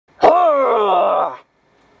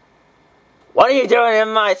What are you doing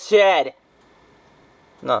in my shed?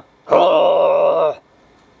 No.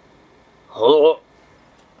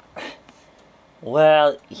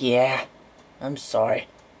 Well, yeah. I'm sorry.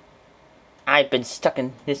 I've been stuck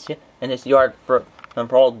in this yard for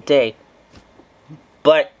all day.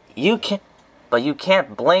 But you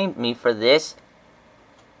can't blame me for this.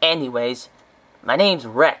 Anyways, my name's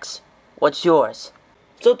Rex. What's yours?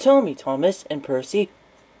 So tell me, Thomas and Percy,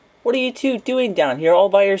 what are you two doing down here all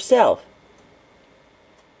by yourself?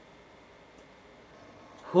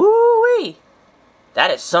 Whoo-wee! That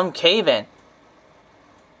is some cave-in.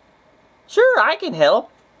 Sure, I can help.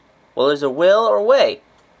 Well, there's a will or way.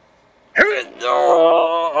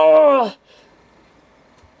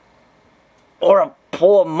 Or a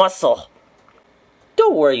pull a muscle.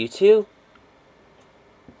 Don't worry, you two.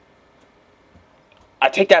 I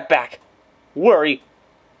take that back. Worry.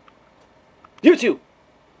 You two,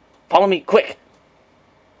 follow me, quick.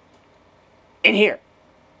 In here.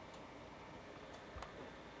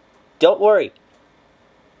 Don't worry.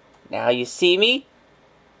 Now you see me.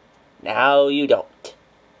 Now you don't.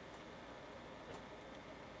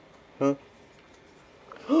 Huh?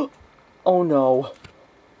 Oh no.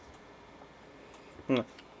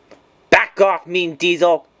 Back off, Mean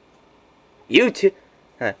Diesel. You two,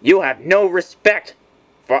 you have no respect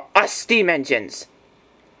for us steam engines.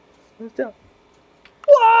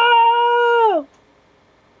 Whoa!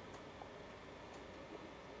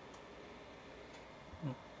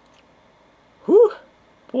 Whew,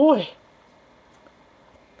 boy.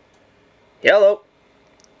 Hello.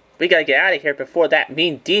 We gotta get out of here before that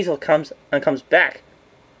Mean Diesel comes back.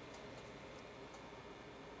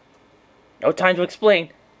 No time to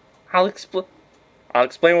explain. I'll explain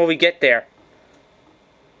when we get there.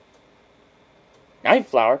 Night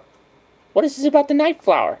Flower? What is this about the Night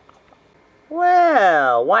Flower?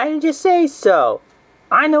 Well, why didn't you say so?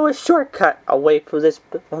 I know a shortcut away from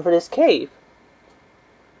this cave.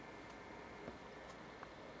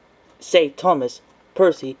 Say, Thomas,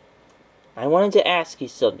 Percy, I wanted to ask you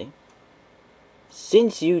something.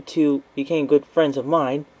 Since you two became good friends of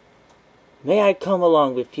mine, may I come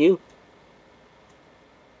along with you?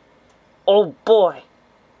 Oh boy,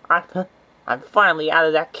 I'm finally out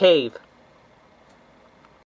of that cave.